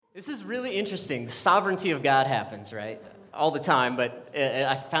This is really interesting. The sovereignty of God happens, right? All the time, but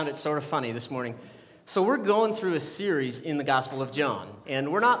I found it sort of funny this morning. So we're going through a series in the Gospel of John,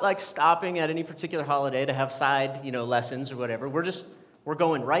 and we're not like stopping at any particular holiday to have side, lessons or whatever. We're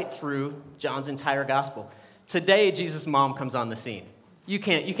going right through John's entire gospel. Today, Jesus' mom comes on the scene. You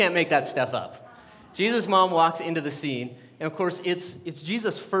can't make that stuff up. Jesus' mom walks into the scene, and of course, it's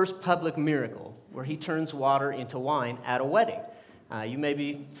Jesus' first public miracle where he turns water into wine at a wedding. You may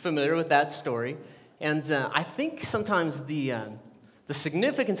be familiar with that story. And I think sometimes the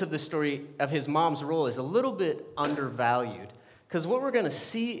significance of the story of his mom's role is a little bit undervalued. Because what we're going to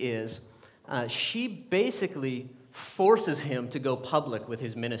see is she basically forces him to go public with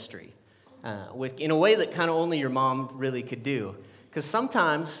his ministry in a way that kind of only your mom really could do. Because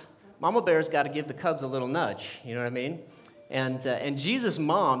sometimes Mama Bear's got to give the cubs a little nudge, you know what I mean? And Jesus'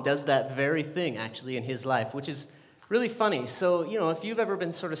 mom does that very thing, actually, in his life, which is really funny. So, if you've ever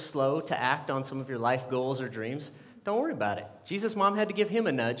been sort of slow to act on some of your life goals or dreams, don't worry about it. Jesus' mom had to give him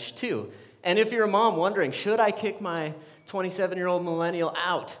a nudge, too. And if you're a mom wondering, should I kick my 27-year-old millennial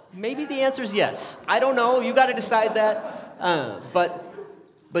out? Maybe the answer is yes. I don't know. You got to decide that.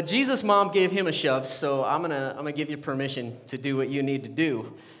 But Jesus' mom gave him a shove, so I'm gonna give you permission to do what you need to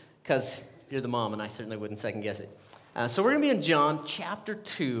do, because you're the mom, and I certainly wouldn't second guess it. So we're going to be in John chapter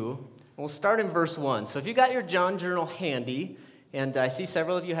 2. We'll start in verse 1. So if you got your John journal handy, and I see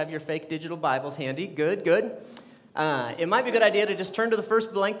several of you have your fake digital Bibles handy, good. It might be a good idea to just turn to the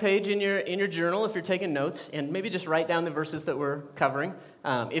first blank page in your journal if you're taking notes, and maybe just write down the verses that we're covering.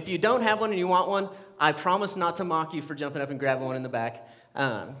 If you don't have one and you want one, I promise not to mock you for jumping up and grabbing one in the back.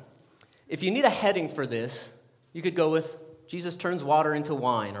 If you need a heading for this, you could go with Jesus turns water into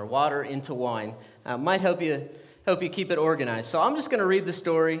wine, or water into wine. Might help you keep it organized. So I'm just going to read the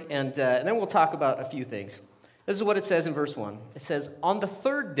story, and then we'll talk about a few things. This is what it says in verse 1. It says, on the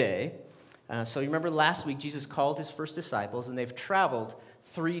third day, so you remember last week Jesus called his first disciples, and they've traveled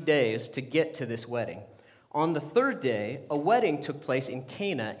 3 days to get to this wedding. On the third day, a wedding took place in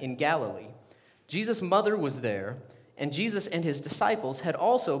Cana in Galilee. Jesus' mother was there, and Jesus and his disciples had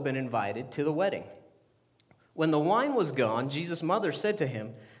also been invited to the wedding. When the wine was gone, Jesus' mother said to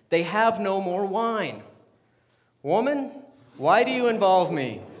him, "They have no more wine." "Woman, why do you involve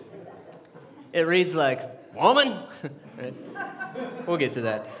me?" It reads like, "Woman?" Right? We'll get to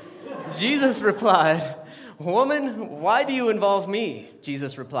that. Jesus replied, "Woman, why do you involve me?"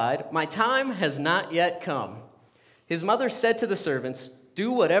 Jesus replied, "My time has not yet come." His mother said to the servants,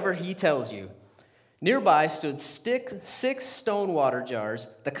 "Do whatever he tells you." Nearby stood 6 stone water jars,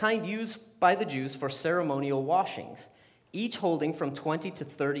 the kind used by the Jews for ceremonial washings, each holding from 20 to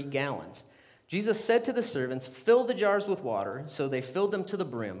 30 gallons. Jesus said to the servants, "Fill the jars with water," so they filled them to the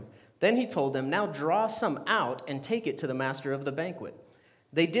brim. Then he told them, "Now draw some out and take it to the master of the banquet."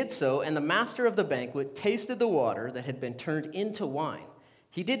 They did so, and the master of the banquet tasted the water that had been turned into wine.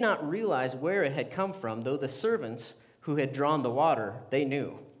 He did not realize where it had come from, though the servants who had drawn the water, they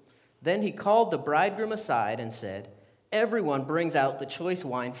knew. Then he called the bridegroom aside and said, "Everyone brings out the choice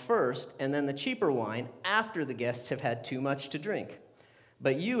wine first, and then the cheaper wine after the guests have had too much to drink.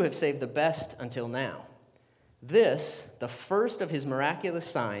 But you have saved the best until now." This, the first of his miraculous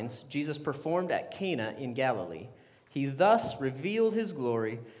signs, Jesus performed at Cana in Galilee. He thus revealed his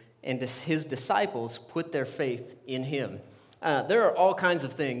glory, and his disciples put their faith in him. There are all kinds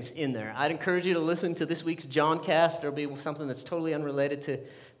of things in there. I'd encourage you to listen to this week's Johncast. There'll be something that's totally unrelated to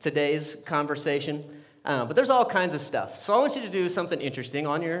today's conversation. But there's all kinds of stuff. So I want you to do something interesting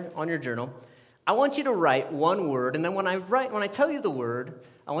on your journal. I want you to write one word, and then when I tell you the word,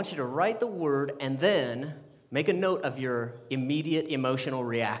 I want you to write the word and then make a note of your immediate emotional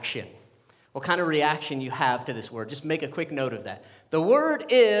reaction. What kind of reaction you have to this word. Just make a quick note of that. The word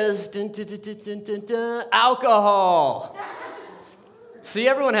is alcohol. See,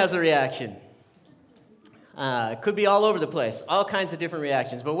 everyone has a reaction. It could be all over the place, all kinds of different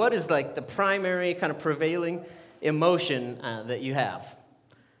reactions. But what is like the primary kind of prevailing emotion that you have?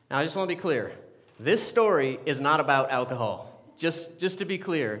 Now, I just want to be clear. This story is not about alcohol. Just to be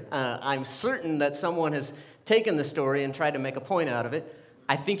clear, I'm certain that someone has taken the story and tried to make a point out of it.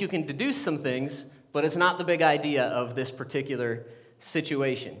 I think you can deduce some things, but it's not the big idea of this particular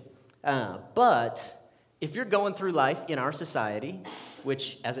situation. But if you're going through life in our society,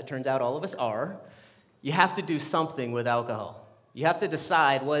 which, as it turns out, all of us are, you have to do something with alcohol. You have to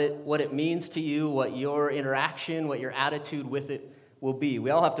decide what it means to you, what your interaction, what your attitude with it will be.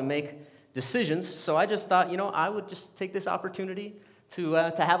 We all have to make decisions, so I just thought, I would just take this opportunity to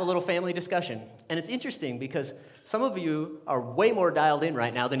have a little family discussion. And it's interesting because some of you are way more dialed in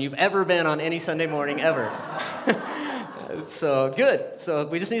right now than you've ever been on any Sunday morning ever. So good. So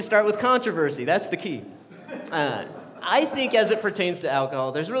we just need to start with controversy. That's the key. I think as it pertains to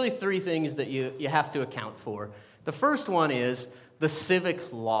alcohol, there's really three things that you have to account for. The first one is the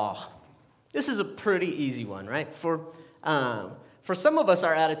civic law. This is a pretty easy one, right? For some of us,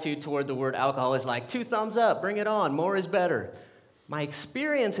 our attitude toward the word alcohol is like, 2 thumbs up, bring it on, more is better. My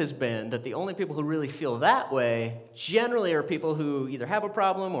experience has been that the only people who really feel that way generally are people who either have a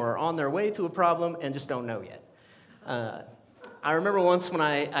problem or are on their way to a problem and just don't know yet. I remember once when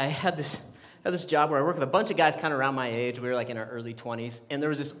I had this job where I worked with a bunch of guys kind of around my age. We were like in our early 20s, and there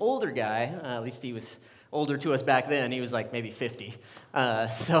was this older guy, at least he was older to us back then. He was like maybe 50.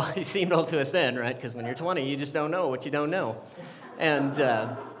 So he seemed old to us then, right? Because when you're 20, you just don't know what you don't know. And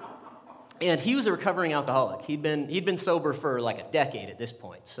he was a recovering alcoholic. He'd been sober for like a decade at this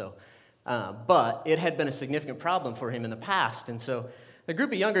point. So, but it had been a significant problem for him in the past. And so the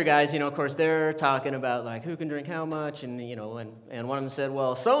group of younger guys, of course, they're talking about like who can drink how much, and and one of them said,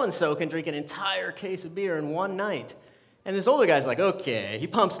 well, so and so can drink an entire case of beer in one night. And this older guy's like, okay, he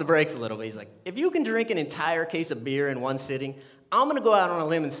pumps the brakes a little bit. He's like, if you can drink an entire case of beer in one sitting, I'm going to go out on a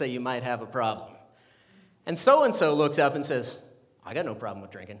limb and say you might have a problem. And so looks up and says, I got no problem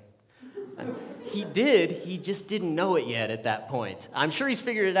with drinking. He just didn't know it yet at that point. I'm sure he's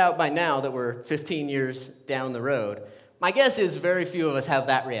figured it out by now that we're 15 years down the road. My guess is very few of us have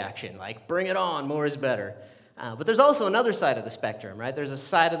that reaction, like, bring it on, more is better. But there's also another side of the spectrum, right? There's a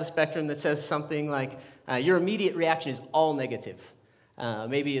side of the spectrum that says something like, your immediate reaction is all negative.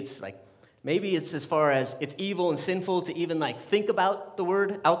 Maybe it's as far as it's evil and sinful to even like think about the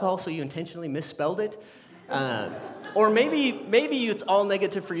word alcohol, so you intentionally misspelled it. Or maybe it's all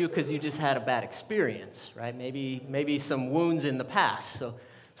negative for you because you just had a bad experience, right? Maybe some wounds in the past.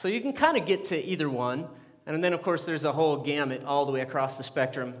 So you can kind of get to either one. And then, of course, there's a whole gamut all the way across the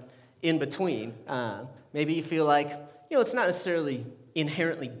spectrum in between. Maybe you feel like, it's not necessarily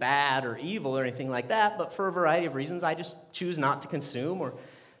inherently bad or evil or anything like that, but for a variety of reasons, I just choose not to consume. Or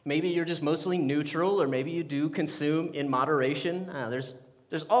maybe you're just mostly neutral, or maybe you do consume in moderation. There's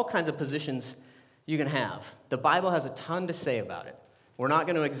all kinds of positions you can have. The Bible has a ton to say about it. We're not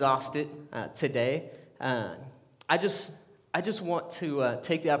going to exhaust it today. I just want to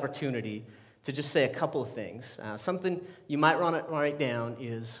take the opportunity to just say a couple of things. Something you might want to write down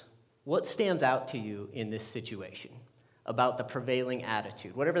is, what stands out to you in this situation about the prevailing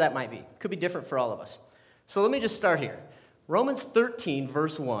attitude, whatever that might be. Could be different for all of us. So let me just start here. Romans 13,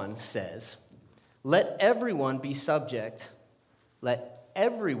 verse 1 says, let everyone be subject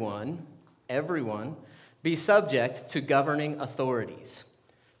be subject to governing authorities.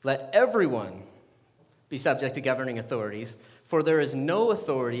 Let everyone be subject to governing authorities, for there is no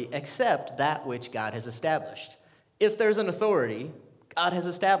authority except that which God has established. If there's an authority, God has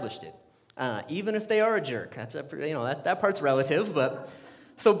established it, even if they are a jerk. That part's relative, but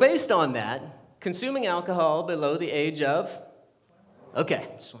so based on that, consuming alcohol below the age of, okay,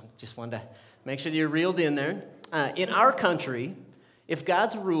 just wanted to make sure that you're reeled in there. In our country, if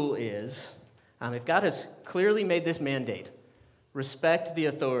God's rule is, if God has clearly made this mandate, respect the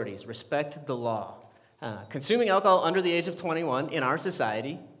authorities, respect the law. Consuming alcohol under the age of 21 in our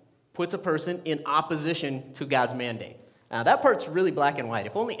society puts a person in opposition to God's mandate. That part's really black and white.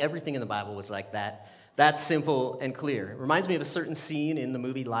 If only everything in the Bible was like that. That's simple and clear. It reminds me of a certain scene in the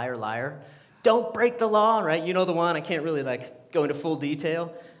movie Liar, Liar. Don't break the law, right? You know the one. I can't really go into full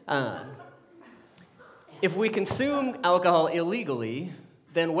detail. If we consume alcohol illegally,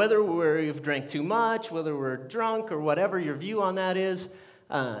 then whether we've drank too much, whether we're drunk, or whatever your view on that is,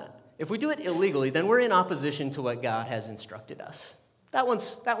 if we do it illegally, then we're in opposition to what God has instructed us. That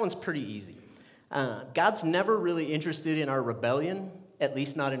one's pretty easy. God's never really interested in our rebellion, at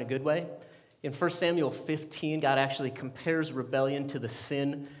least not in a good way. In 1 Samuel 15, God actually compares rebellion to the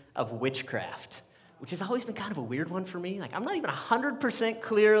sin of witchcraft, which has always been kind of a weird one for me. I'm not even 100%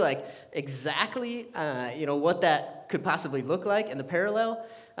 clear, exactly, what that could possibly look like in the parallel.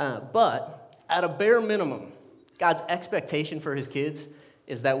 But at a bare minimum, God's expectation for his kids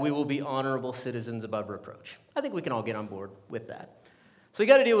is that we will be honorable citizens above reproach. I think we can all get on board with that. So you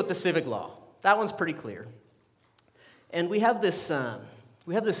got to deal with the civic law. That one's pretty clear. And we have this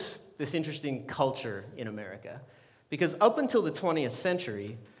interesting culture in America, because up until the 20th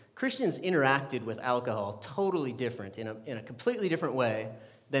century, Christians interacted with alcohol totally different, in a completely different way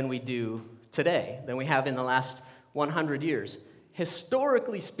than we do today, than we have in the last 100 years.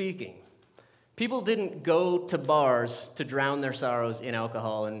 Historically speaking, people didn't go to bars to drown their sorrows in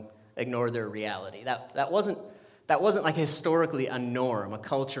alcohol and ignore their reality. That wasn't like historically a norm, a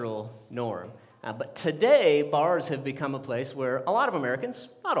cultural norm. But today, bars have become a place where a lot of Americans,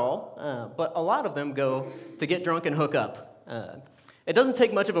 not all, but a lot of them go to get drunk and hook up. It doesn't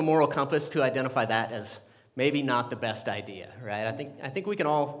take much of a moral compass to identify that as maybe not the best idea, right? I think we can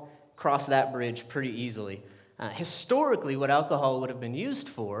all cross that bridge pretty easily. Historically, what alcohol would have been used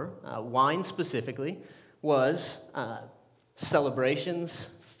for, wine specifically, was celebrations,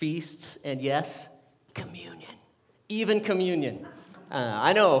 feasts, and yes, communion. Even communion.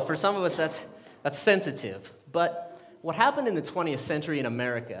 I know, for some of us that's sensitive, but what happened in the 20th century in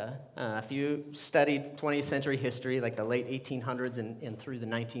America, if you studied 20th century history, like the late 1800s and through the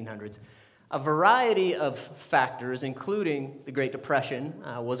 1900s, a variety of factors, including the Great Depression,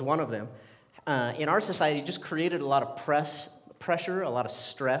 was one of them, in our society just created a lot of pressure, a lot of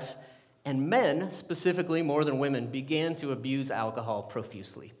stress, and men, specifically more than women, began to abuse alcohol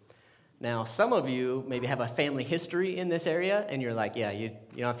profusely. Now, some of you maybe have a family history in this area, and you're like, yeah, you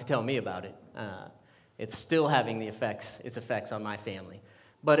don't have to tell me about it. It's still having its effects on my family.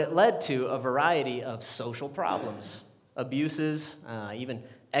 But it led to a variety of social problems, abuses, even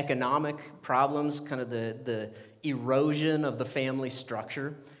economic problems, kind of the erosion of the family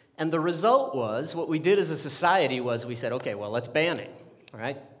structure. And the result was, what we did as a society was we said, okay, well, let's ban it, all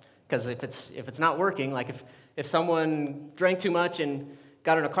right? Because if it's not working, like if someone drank too much and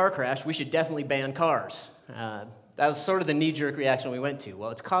got in a car crash, we should definitely ban cars. That was sort of the knee-jerk reaction we went to.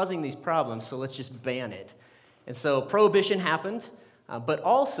 Well, it's causing these problems, so let's just ban it. And so prohibition happened, but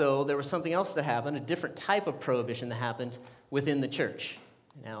also there was something else that happened, a different type of prohibition that happened within the church.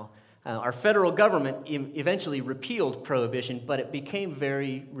 Now, our federal government eventually repealed prohibition, but it became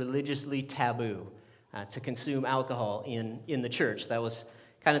very religiously taboo to consume alcohol in the church. That was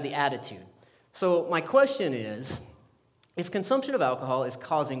kind of the attitude. So my question is, if consumption of alcohol is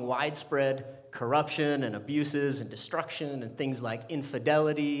causing widespread corruption and abuses and destruction and things like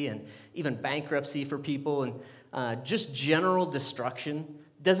infidelity and even bankruptcy for people and just general destruction,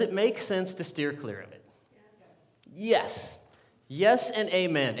 does it make sense to steer clear of it? Yes. Yes and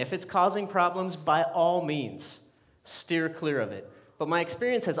amen. If it's causing problems, by all means, steer clear of it. But my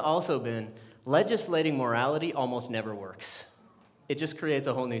experience has also been legislating morality almost never works. It just creates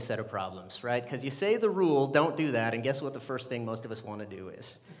a whole new set of problems, right? Because you say the rule, don't do that, and guess what the first thing most of us want to do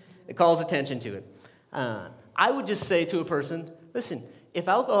is? It calls attention to it. I would just say to a person, listen, if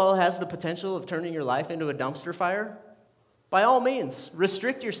alcohol has the potential of turning your life into a dumpster fire, by all means,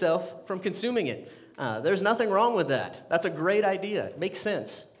 restrict yourself from consuming it. There's nothing wrong with that. That's a great idea. It makes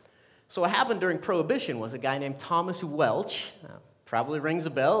sense. So what happened during Prohibition was a guy named Thomas Welch, probably rings a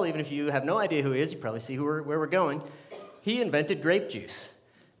bell, even if you have no idea who he is, you probably see where we're going. He invented grape juice.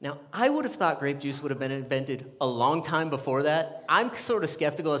 Now, I would have thought grape juice would have been invented a long time before that. I'm sort of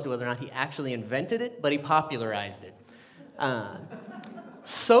skeptical as to whether or not he actually invented it, but he popularized it.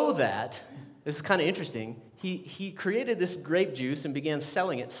 So that, this is kind of interesting, he created this grape juice and began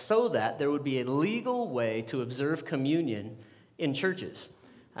selling it so that there would be a legal way to observe communion in churches.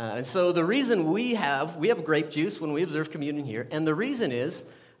 And so the reason we have grape juice when we observe communion here, and the reason is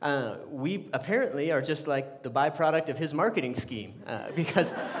we apparently are just like the byproduct of his marketing scheme,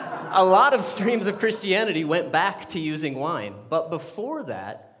 because a lot of streams of Christianity went back to using wine. But before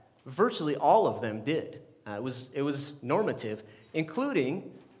that, virtually all of them did. It was normative,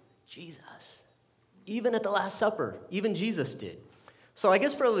 including Jesus. Even at the Last Supper, even Jesus did. So I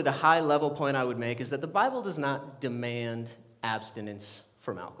guess probably the high-level point I would make is that the Bible does not demand abstinence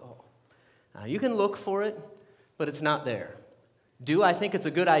from alcohol. You can look for it, but it's not there. Do I think it's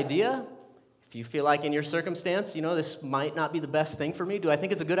a good idea? If you feel like in your circumstance, this might not be the best thing for me, do I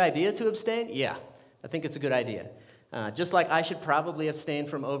think it's a good idea to abstain? Yeah, I think it's a good idea. Just like I should probably abstain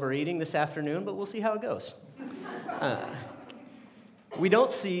from overeating this afternoon, but we'll see how it goes. We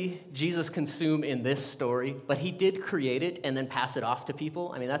don't see Jesus consume in this story, but he did create it and then pass it off to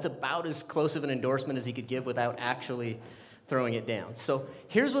people. I mean, that's about as close of an endorsement as he could give without actually throwing it down. So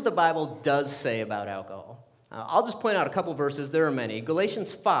here's what the Bible does say about alcohol. I'll just point out a couple verses. There are many.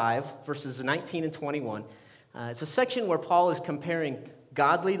 Galatians 5, verses 19 and 21. It's a section where Paul is comparing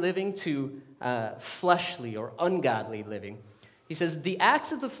godly living to fleshly or ungodly living. He says, the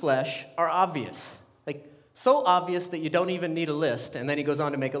acts of the flesh are obvious. So obvious that you don't even need a list, and then he goes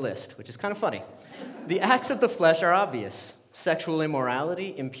on to make a list, which is kind of funny. The acts of the flesh are obvious. Sexual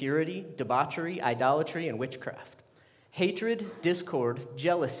immorality, impurity, debauchery, idolatry, and witchcraft. Hatred, discord,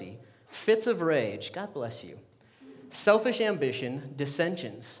 jealousy, fits of rage, God bless you. Selfish ambition,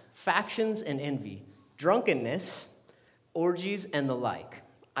 dissensions, factions and envy, drunkenness, orgies, and the like.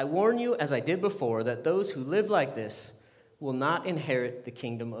 I warn you, as I did before, that those who live like this will not inherit the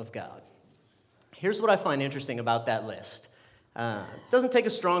kingdom of God. Here's what I find interesting about that list. It doesn't take a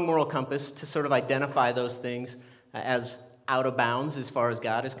strong moral compass to sort of identify those things as out of bounds as far as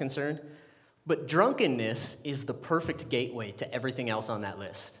God is concerned. But drunkenness is the perfect gateway to everything else on that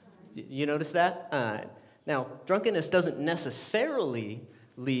list. You notice that? Now, drunkenness doesn't necessarily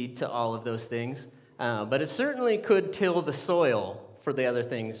lead to all of those things, but it certainly could till the soil for the other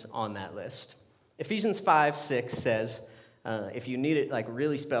things on that list. Ephesians 5:6 says, if you need it like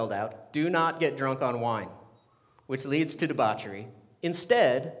really spelled out, do not get drunk on wine, which leads to debauchery.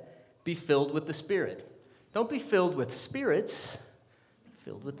 Instead, be filled with the Spirit. Don't be filled with spirits, be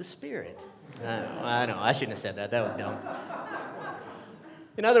filled with the Spirit. I know, I shouldn't have said that. That was dumb.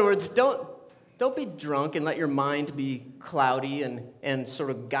 In other words, don't be drunk and let your mind be cloudy and sort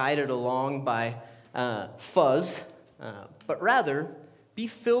of guided along by fuzz, but rather be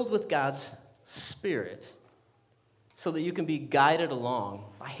filled with God's Spirit so that you can be guided along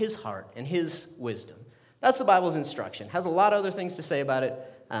by His heart and His wisdom. That's the Bible's instruction. It has a lot of other things to say about it.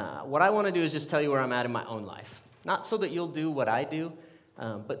 What I want to do is just tell you where I'm at in my own life. Not so that you'll do what I do,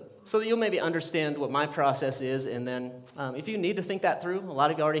 but so that you'll maybe understand what my process is, and then if you need to think that through, a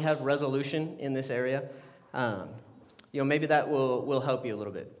lot of you already have resolution in this area, maybe that will help you a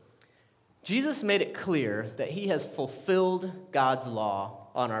little bit. Jesus made it clear that He has fulfilled God's law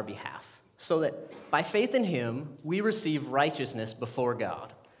on our behalf, so that by faith in Him, we receive righteousness before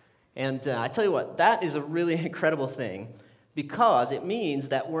God. And I tell you what, that is a really incredible thing, because it means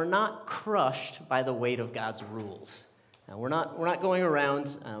that we're not crushed by the weight of God's rules. We're not going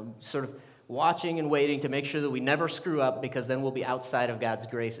around sort of watching and waiting to make sure that we never screw up, because then we'll be outside of God's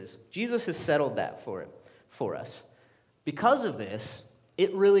graces. Jesus has settled that for us. Because of this,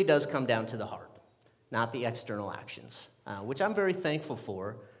 it really does come down to the heart, not the external actions, which I'm very thankful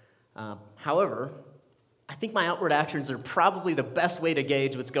for. However, I think my outward actions are probably the best way to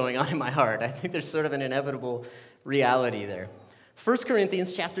gauge what's going on in my heart. I think there's sort of an inevitable reality there. 1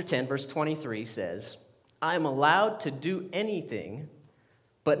 Corinthians chapter 10, verse 23 says, I am allowed to do anything,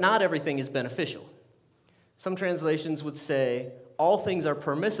 but not everything is beneficial. Some translations would say, all things are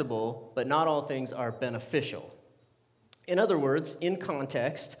permissible, but not all things are beneficial. In other words, in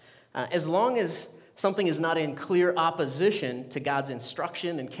context, as long as something is not in clear opposition to God's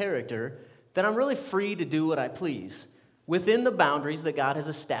instruction and character, then I'm really free to do what I please within the boundaries that God has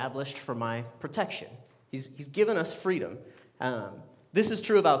established for my protection. He's given us freedom. This is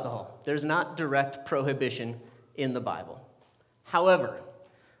true of alcohol. There's not direct prohibition in the Bible. However,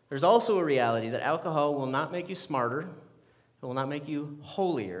 there's also a reality that alcohol will not make you smarter, it will not make you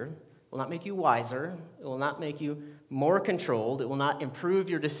holier, it will not make you wiser, it will not make you more controlled, it will not improve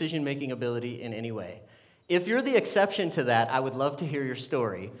your decision-making ability in any way. If you're the exception to that, I would love to hear your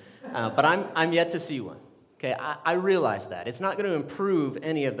story, but I'm yet to see one. Okay, I realize that. It's not going to improve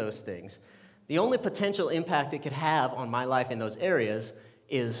any of those things. The only potential impact it could have on my life in those areas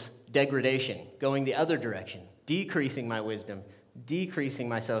is degradation, going the other direction, decreasing my wisdom, decreasing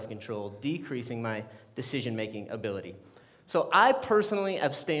my self-control, decreasing my decision-making ability. So I personally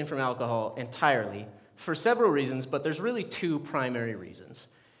abstain from alcohol entirely for several reasons, but there's really two primary reasons.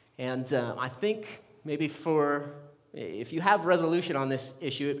 And I think maybe if you have resolution on this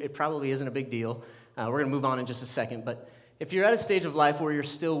issue, it probably isn't a big deal. We're going to move on in just a second, but if you're at a stage of life where you're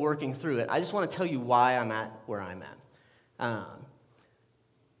still working through it, I just want to tell you why I'm at where I'm at.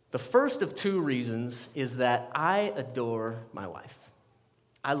 The first of two reasons is that I adore my wife.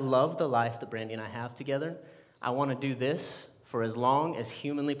 I love the life that Brandy and I have together. I want to do this for as long as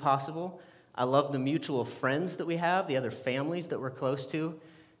humanly possible. I love the mutual friends that we have, the other families that we're close to,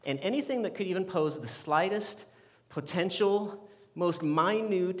 and anything that could even pose the slightest potential, most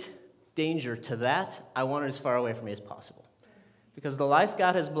minute danger to that, I want it as far away from me as possible. Because the life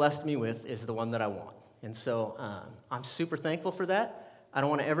God has blessed me with is the one that I want. And so I'm super thankful for that. I don't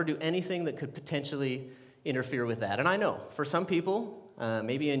want to ever do anything that could potentially interfere with that. And I know, for some people,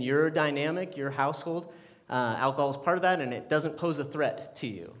 maybe in your dynamic, your household, alcohol is part of that, and it doesn't pose a threat to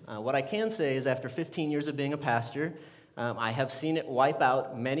you. What I can say is after 15 years of being a pastor, I have seen it wipe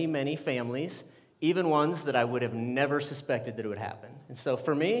out many, many families, even ones that I would have never suspected that it would happen. And so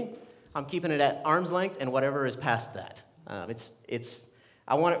for me, I'm keeping it at arm's length, and whatever is past that.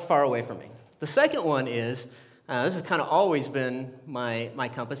 I want it far away from me. The second one is, this has kind of always been my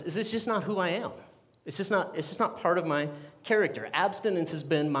compass, is it's just not who I am. It's just not part of my character. Abstinence has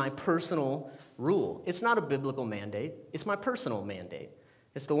been my personal rule. It's not a biblical mandate. It's my personal mandate.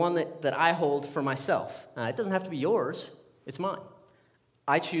 It's the one that I hold for myself. It doesn't have to be yours. It's mine.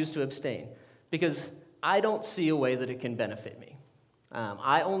 I choose to abstain because I don't see a way that it can benefit me.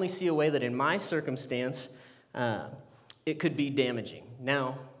 I only see a way that in my circumstance, it could be damaging.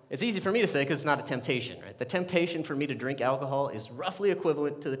 Now, it's easy for me to say because it's not a temptation, right? The temptation for me to drink alcohol is roughly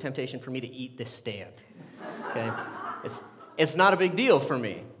equivalent to the temptation for me to eat this stand, okay? It's not a big deal for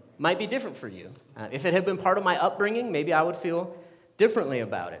me. might be different for you. If it had been part of my upbringing, maybe I would feel differently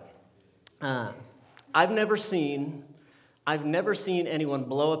about it. I've never seen anyone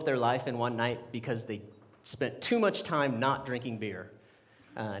blow up their life in one night because they spent too much time not drinking beer.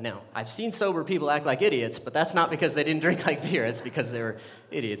 Now, I've seen sober people act like idiots, but that's not because they didn't drink like beer. It's because they were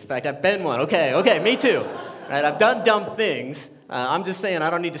idiots. In fact, I've been one. Okay, me too. Right? I've done dumb things. I'm just saying I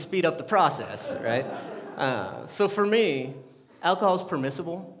don't need to speed up the process, right? So for me, alcohol is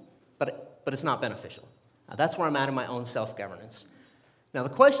permissible, but it's not beneficial. That's where I'm at in my own self-governance. Now, the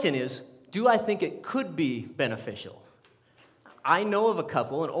question is, do I think it could be beneficial? I know of a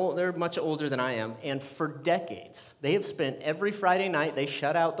couple, and they're much older than I am, and for decades, they have spent every Friday night, they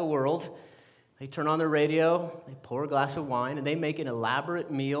shut out the world, they turn on their radio, they pour a glass of wine, and they make an elaborate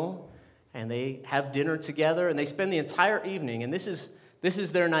meal, and they have dinner together, and they spend the entire evening, and this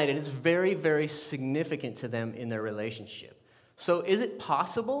is their night, and it's very, very significant to them in their relationship. So is it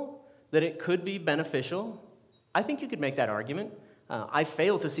possible that it could be beneficial? I think you could make that argument. I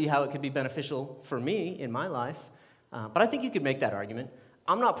fail to see how it could be beneficial for me in my life. But I think you could make that argument.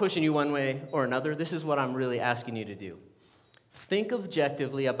 I'm not pushing you one way or another. This is what I'm really asking you to do. Think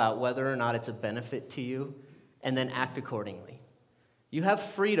objectively about whether or not it's a benefit to you, and then act accordingly. You have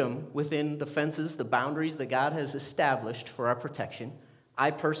freedom within the fences, the boundaries that God has established for our protection.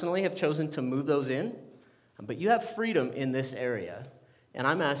 I personally have chosen to move those in, but you have freedom in this area. And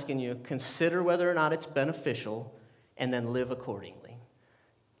I'm asking you, consider whether or not it's beneficial, and then live accordingly.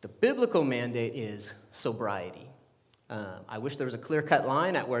 The biblical mandate is sobriety. I wish there was a clear-cut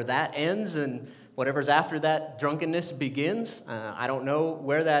line at where that ends and whatever's after that drunkenness begins. I don't know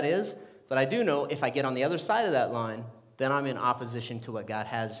where that is, but I do know if I get on the other side of that line, then I'm in opposition to what God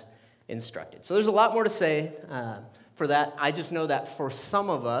has instructed. So there's a lot more to say for that. I just know that for some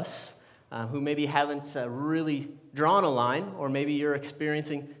of us who maybe haven't really drawn a line, or maybe you're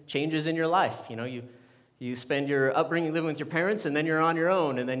experiencing changes in your life. You know, you spend your upbringing living with your parents, and then you're on your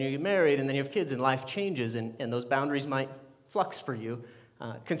own, and then you get married, and then you have kids, and life changes, and those boundaries might flux for you.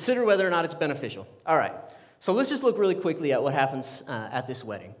 Consider whether or not it's beneficial. All right, so let's just look really quickly at what happens at this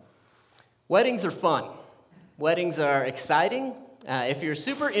wedding. Weddings are fun. Weddings are exciting. If you're a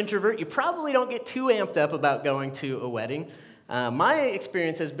super introvert, you probably don't get too amped up about going to a wedding. My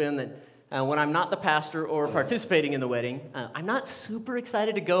experience has been that when I'm not the pastor or participating in the wedding, I'm not super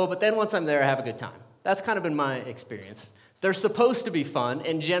excited to go, but then once I'm there, I have a good time. That's kind of been my experience. They're supposed to be fun,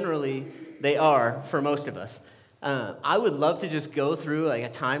 and generally they are for most of us. I would love to just go through like a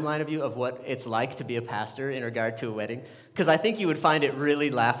timeline of you of what it's like to be a pastor in regard to a wedding, because I think you would find it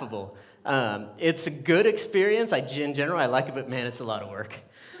really laughable. It's a good experience. In general, I like it, but man, it's a lot of work.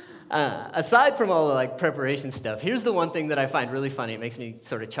 Aside from all the like preparation stuff, here's the one thing that I find really funny. It makes me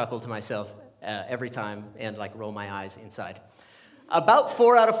sort of chuckle to myself every time and like roll my eyes inside. About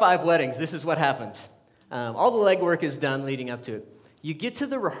 4 out of 5 weddings, this is what happens. All the legwork is done leading up to it. You get to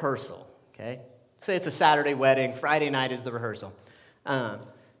the rehearsal, okay? Say it's a Saturday wedding, Friday night is the rehearsal. Half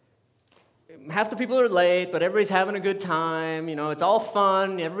the people are late, but everybody's having a good time. You know, it's all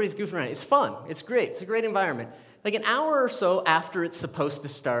fun. Everybody's goofing around. It's fun. It's great. It's a great environment. Like an hour or so after it's supposed to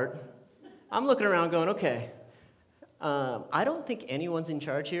start, I'm looking around going, okay, I don't think anyone's in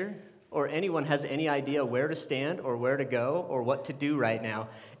charge here, or anyone has any idea where to stand or where to go or what to do right now.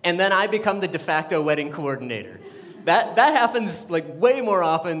 And then I become the de facto wedding coordinator. That happens like way more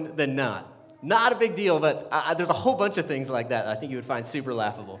often than not. Not a big deal, but there's a whole bunch of things like that I think you would find super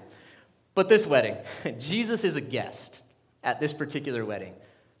laughable. But this wedding, Jesus is a guest at this particular wedding.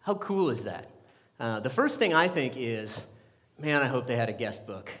 How cool is that? The first thing I think is, man, I hope they had a guest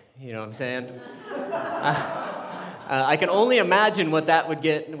book. You know what I'm saying? I can only imagine what that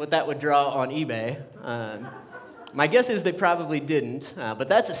would draw on eBay. My guess is they probably didn't, but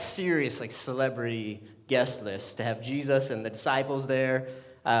that's a serious like celebrity guest list to have Jesus and the disciples there.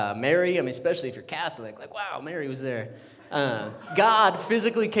 Mary, I mean, especially if you're Catholic, like, wow, Mary was there. God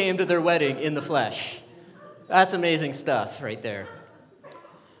physically came to their wedding in the flesh. That's amazing stuff right there.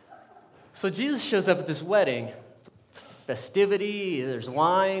 So Jesus shows up at this wedding. Festivity, there's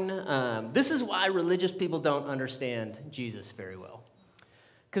wine. This is why religious people don't understand Jesus very well.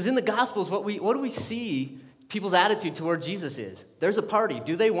 Because in the Gospels, what do we see people's attitude toward Jesus is? There's a party.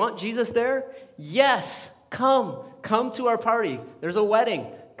 Do they want Jesus there? Yes, come to our party. There's a wedding.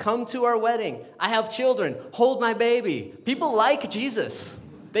 Come to our wedding. I have children. Hold my baby. People like Jesus.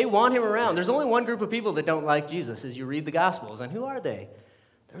 They want him around. There's only one group of people that don't like Jesus as you read the Gospels. And who are they?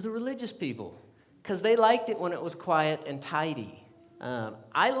 They're the religious people. Because they liked it when it was quiet and tidy.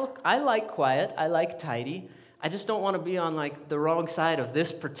 I like quiet. I like tidy. I just don't want to be on like the wrong side of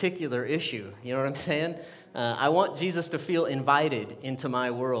this particular issue. You know what I'm saying? I want Jesus to feel invited into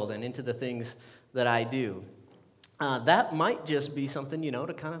my world and into the things that I do. That might just be something,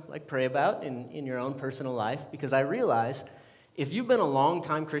 to kind of like pray about in your own personal life, because I realize if you've been a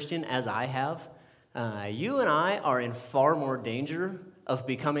long-time Christian, as I have, you and I are in far more danger of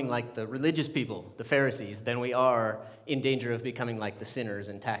becoming like the religious people, the Pharisees, than we are in danger of becoming like the sinners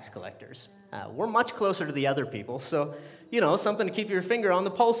and tax collectors. We're much closer to the other people, so, something to keep your finger on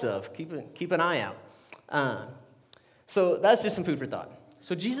the pulse of. Keep an eye out. So that's just some food for thought.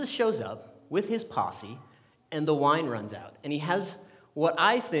 So Jesus shows up with his posse, and the wine runs out. And he has what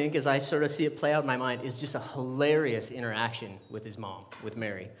I think, as I sort of see it play out in my mind, is just a hilarious interaction with his mom, with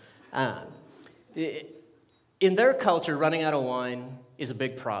Mary. In their culture, running out of wine is a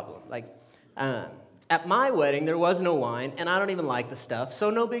big problem. At my wedding, there was no wine, and I don't even like the stuff, so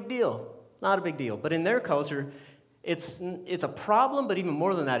no big deal. Not a big deal. But in their culture, it's a problem, but even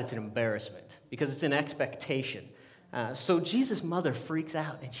more than that, it's an embarrassment, because it's an expectation. So Jesus' mother freaks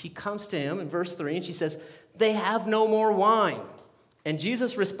out, and she comes to him in verse 3, and she says, "They have no more wine." And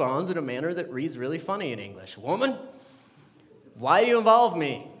Jesus responds in a manner that reads really funny in English. "Woman, why do you involve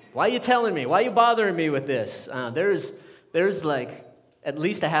me? Why are you telling me? Why are you bothering me with this?" There's like at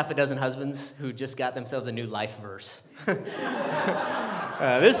least a half a dozen husbands who just got themselves a new life verse.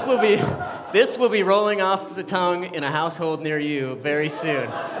 This will be rolling off the tongue in a household near you very soon,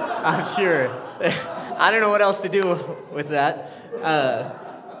 I'm sure. I don't know what else to do with that.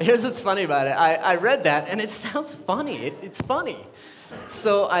 Here's what's funny about it. I read that, and it sounds funny. It's funny.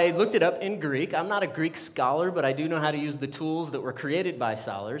 So I looked it up in Greek. I'm not a Greek scholar, but I do know how to use the tools that were created by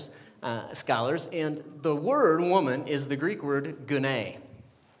scholars. And the word woman is the Greek word gune.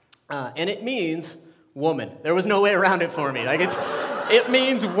 And it means woman. There was no way around it for me. It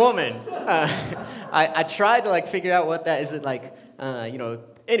means woman. I tried to figure out what that is. It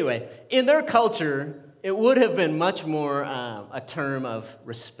anyway, in their culture, it would have been much more a term of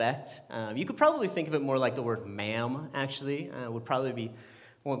respect. You could probably think of it more like the word ma'am, actually. Would probably be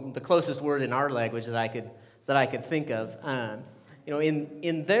the closest word in our language that I could think of.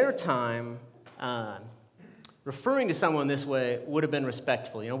 In their time, referring to someone this way would have been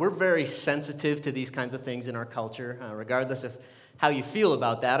respectful. We're very sensitive to these kinds of things in our culture, regardless of how you feel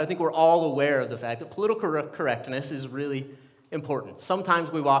about that. I think we're all aware of the fact that political correctness is really important. Sometimes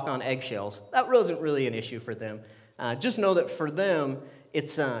we walk on eggshells. That wasn't really an issue for them. Just know that for them,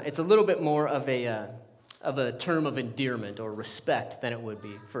 it's a little bit more of a term of endearment or respect than it would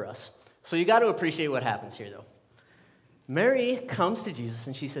be for us. So you got to appreciate what happens here, though. Mary comes to Jesus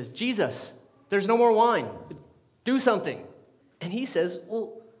and she says, "Jesus, there's no more wine. Do something." And he says,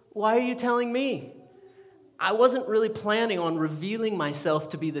 "Well, why are you telling me? I wasn't really planning on revealing myself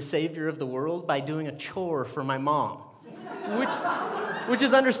to be the savior of the world by doing a chore for my mom." Which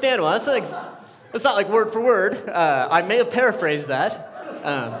is understandable. That's not like word for word. I may have paraphrased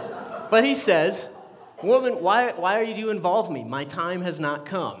that. But he says, "Woman, why are you to involve me? My time has not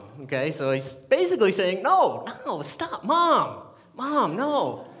come." Okay, so he's basically saying, no, stop, Mom,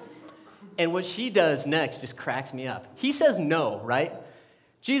 no. And what she does next just cracks me up. He says no, right?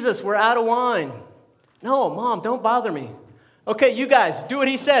 "Jesus, we're out of wine." "No, Mom, don't bother me." "Okay, you guys, do what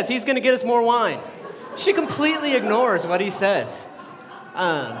he says. He's going to get us more wine." She completely ignores what he says.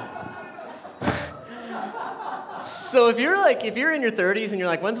 So if you're in your 30s and you're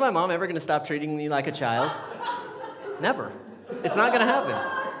like, "When's my mom ever going to stop treating me like a child?" Never. It's not going to happen.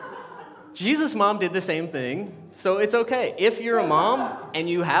 Jesus' mom did the same thing, so it's okay. If you're a mom and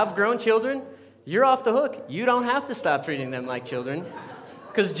you have grown children, you're off the hook. You don't have to stop treating them like children,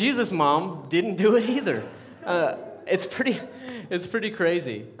 because Jesus' mom didn't do it either. It's pretty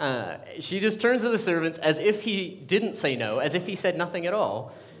crazy. She just turns to the servants as if he didn't say no, as if he said nothing at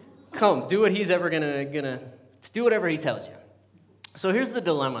all. "Come, do what he's ever gonna do whatever he tells you." So here's the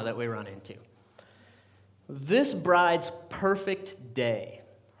dilemma that we run into. This bride's perfect day,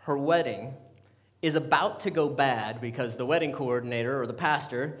 her wedding, is about to go bad because the wedding coordinator or the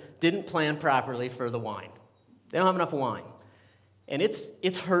pastor didn't plan properly for the wine. They don't have enough wine. And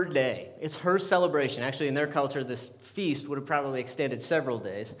it's her day. It's her celebration. Actually, in their culture, this feast would have probably extended several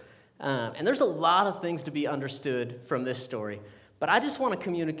days. And there's a lot of things to be understood from this story. But I just want to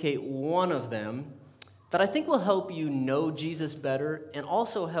communicate one of them that I think will help you know Jesus better and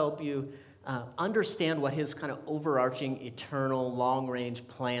also help you understand what his kind of overarching, eternal, long-range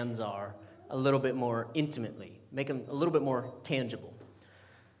plans are a little bit more intimately, make them a little bit more tangible.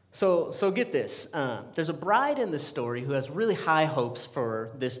 So get this. There's a bride in this story who has really high hopes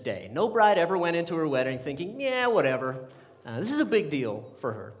for this day. No bride ever went into her wedding thinking, "Yeah, whatever." This is a big deal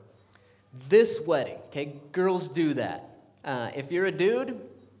for her. This wedding, okay, girls do that. If you're a dude,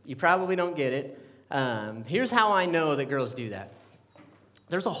 you probably don't get it. Here's how I know that girls do that.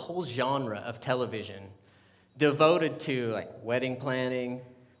 There's a whole genre of television devoted to like wedding planning,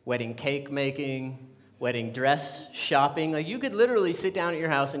 wedding cake making, wedding dress shopping. Like you could literally sit down at your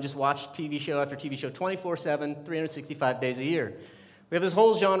house and just watch TV show after TV show 24/7, 365 days a year. We have this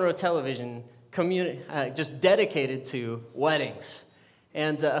whole genre of television just dedicated to weddings.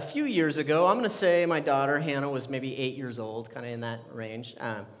 And a few years ago, I'm going to say my daughter, Hannah, was maybe 8 years old, kind of in that range.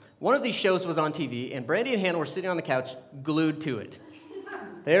 One of these shows was on TV, and Brandy and Hannah were sitting on the couch, glued to it.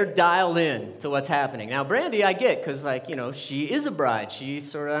 They're dialed in to what's happening. Now, Brandy, I get, because, she is a bride. She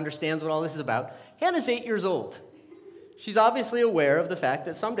sort of understands what all this is about. Hannah's 8 years old. She's obviously aware of the fact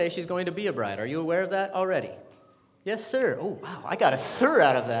that someday she's going to be a bride. Are you aware of that already? Yes, sir. Oh, wow, I got a sir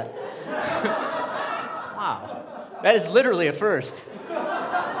out of that. Wow. That is literally a first.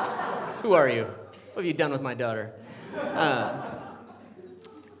 Who are you? What have you done with my daughter?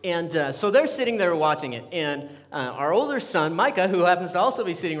 So they're sitting there watching it, and our older son, Micah, who happens to also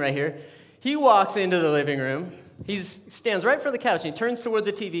be sitting right here, he walks into the living room. He stands right in front of the couch, and he turns toward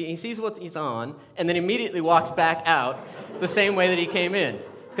the TV, and he sees what he's on, and then immediately walks back out the same way that he came in,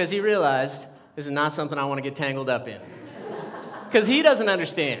 because he realized this is not something I want to get tangled up in. Because he doesn't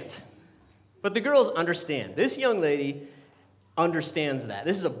understand. But the girls understand. This young lady understands that.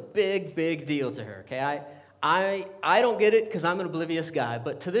 This is a big, big deal to her, okay? I don't get it because I'm an oblivious guy,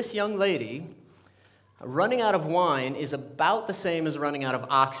 but to this young lady, running out of wine is about the same as running out of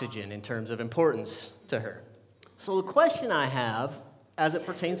oxygen in terms of importance to her. So the question I have as it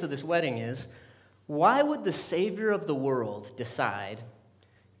pertains to this wedding is, why would the Savior of the world decide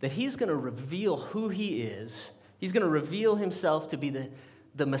that he's going to reveal who he is? He's going to reveal himself to be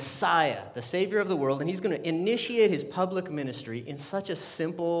the Messiah, the Savior of the world, and he's going to initiate his public ministry in such a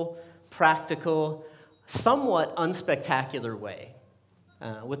simple, practical, somewhat unspectacular way.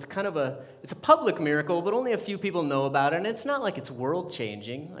 With it's a public miracle, but only a few people know about it, and it's not like it's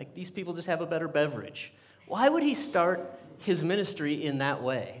world-changing. Like, these people just have a better beverage. Why would he start his ministry in that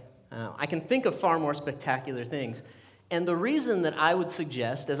way? I can think of far more spectacular things. And the reason that I would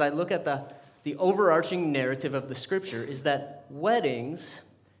suggest, as I look at the overarching narrative of the Scripture, is that weddings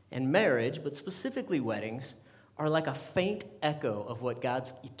and marriage, but specifically weddings, are like a faint echo of what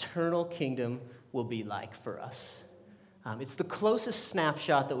God's eternal kingdom will be like for us. It's the closest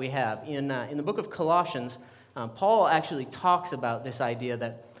snapshot that we have. In the book of Colossians, Paul actually talks about this idea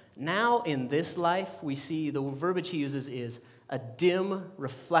that now in this life, we see, the verbiage he uses is a dim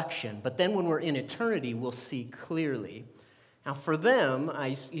reflection, but then when we're in eternity, we'll see clearly. Now for them,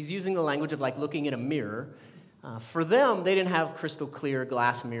 he's using the language of like looking in a mirror. For them, they didn't have crystal clear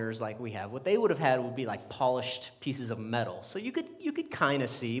glass mirrors like we have. What they would have had would be like polished pieces of metal. So you could kind of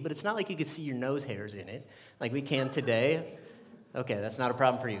see, but it's not like you could see your nose hairs in it like we can today. Okay, that's not a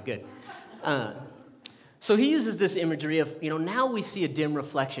problem for you. Good. So he uses this imagery of, now we see a dim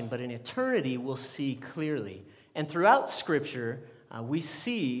reflection, but in eternity we'll see clearly. And throughout Scripture, we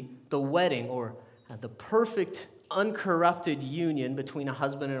see the wedding or the perfect, uncorrupted union between a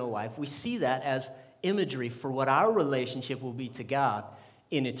husband and a wife. We see that as imagery for what our relationship will be to God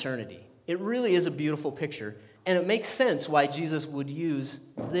in eternity. It really is a beautiful picture, and it makes sense why Jesus would use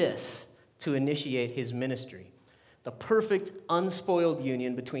this to initiate his ministry. The perfect, unspoiled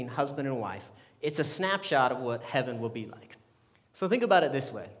union between husband and wife. It's a snapshot of what heaven will be like. So think about it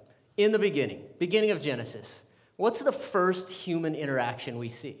this way. In the beginning of Genesis, what's the first human interaction we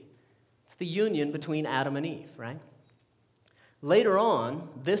see? It's the union between Adam and Eve, right? Later on,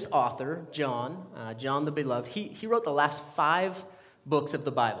 this author, John the Beloved, he wrote the last 5 books of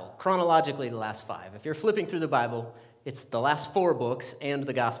the Bible, chronologically the last 5. If you're flipping through the Bible, it's the last 4 books and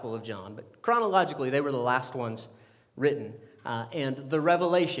the Gospel of John, but chronologically, they were the last ones written. And the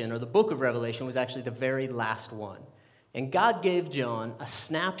Revelation, or the book of Revelation, was actually the very last one. And God gave John a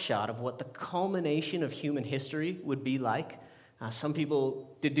snapshot of what the culmination of human history would be like. Some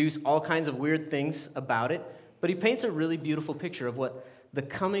people deduce all kinds of weird things about it, but he paints a really beautiful picture of what the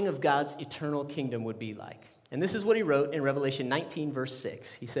coming of God's eternal kingdom would be like. And this is what he wrote in Revelation 19, verse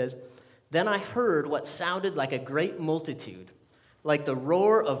 6. He says, "Then I heard what sounded like a great multitude, like the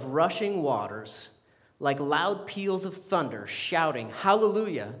roar of rushing waters, like loud peals of thunder, shouting,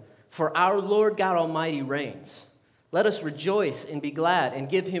 'Hallelujah, for our Lord God Almighty reigns. Let us rejoice and be glad and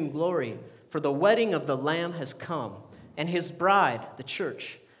give him glory, for the wedding of the Lamb has come, and his bride, the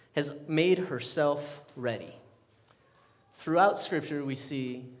church, has made herself ready.'" Throughout Scripture, we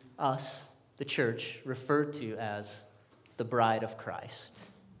see us, the church, referred to as the bride of Christ.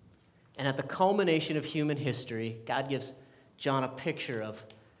 And at the culmination of human history, God gives John a picture of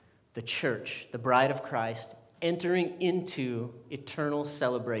the church, the bride of Christ, entering into eternal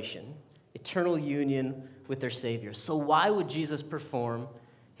celebration eternal union with their Savior. So why would Jesus perform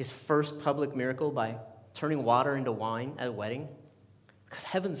his first public miracle by turning water into wine at a wedding? Because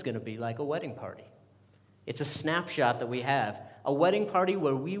heaven's going to be like a wedding party. It's a snapshot that we have, a wedding party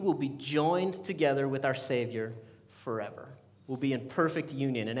where we will be joined together with our Savior forever. We'll be in perfect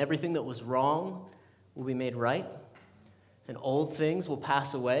union, and everything that was wrong will be made right, and old things will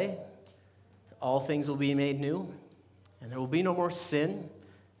pass away. All things will be made new, and there will be no more sin.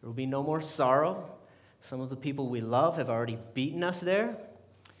 There will be no more sorrow. Some of the people we love have already beaten us there,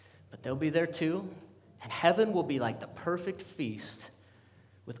 but they'll be there too. And heaven will be like the perfect feast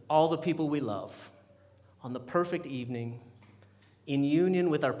with all the people we love on the perfect evening in union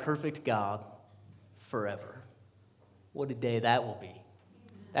with our perfect God forever. What a day that will be.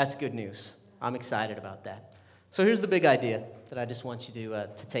 That's good news. I'm excited about that. So here's the big idea that I just want you to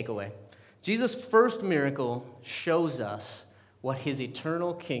take away. Jesus' first miracle shows us what his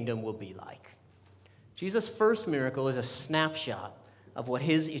eternal kingdom will be like. Jesus' first miracle is a snapshot of what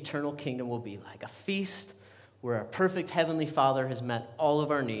his eternal kingdom will be like. A feast where our perfect heavenly Father has met all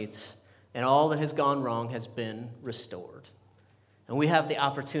of our needs and all that has gone wrong has been restored. And we have the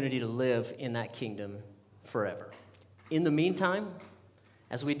opportunity to live in that kingdom forever. In the meantime,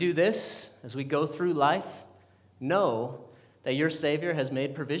 as we do this, as we go through life, know that your Savior has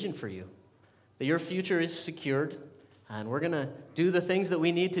made provision for you, that your future is secured, and we're going to do the things that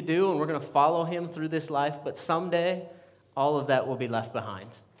we need to do, and we're going to follow him through this life, but someday, all of that will be left behind.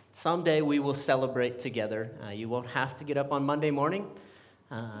 Someday, we will celebrate together. You won't have to get up on Monday morning.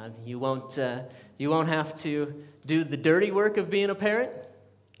 You won't have to do the dirty work of being a parent.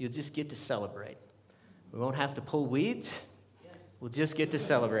 You'll just get to celebrate. We won't have to pull weeds. We'll just get to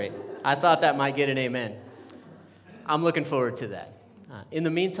celebrate. I thought that might get an amen. I'm looking forward to that. In the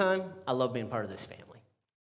meantime, I love being part of this family.